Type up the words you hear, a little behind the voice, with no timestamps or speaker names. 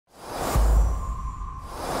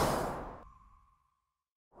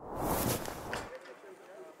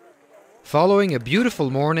Following a beautiful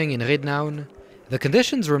morning in Ridnaun, the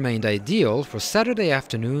conditions remained ideal for Saturday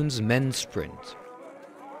afternoon's men's sprint.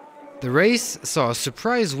 The race saw a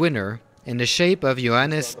surprise winner in the shape of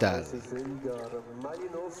Johannes Dale.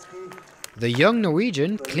 The young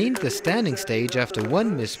Norwegian cleaned the standing stage after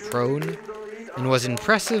one missed prone and was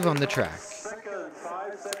impressive on the track.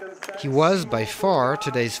 He was by far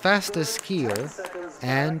today's fastest skier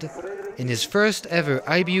and, in his first ever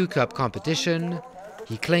IBU Cup competition,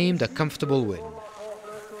 he claimed a comfortable win.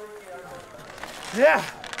 Yeah.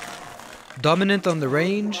 Dominant on the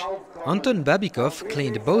range, Anton Babikov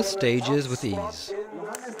cleaned both stages with ease.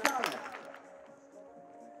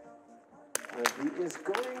 He is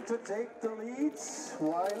going to take the lead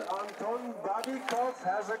while Anton Babikov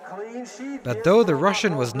has a clean sheet. But though the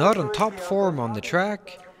Russian was not on top form on the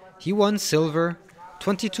track, he won silver,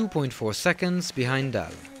 22.4 seconds behind Dale.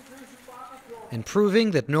 And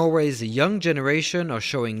proving that Norway's young generation are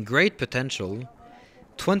showing great potential,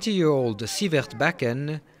 20-year-old Sivert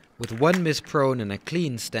Bakken, with one miss prone and a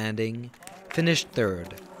clean standing, finished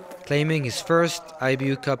third, claiming his first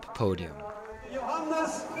IBU Cup podium.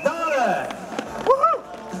 Johannes Dale!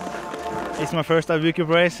 It's my first IBU Cup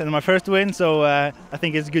race and my first win, so I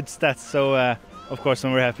think it's good stats. So of course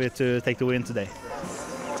I'm very happy to take the win today.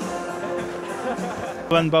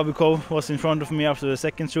 When Babikov was in front of me after the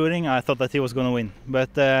second shooting, I thought that he was going to win. But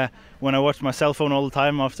when I watched my cell phone all the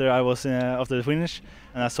time after the finish,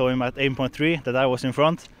 and I saw him at 8.3 that I was in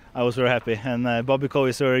front, I was very happy. And Babikov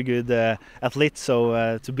is a very good athlete,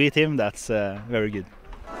 so to beat him, that's very good.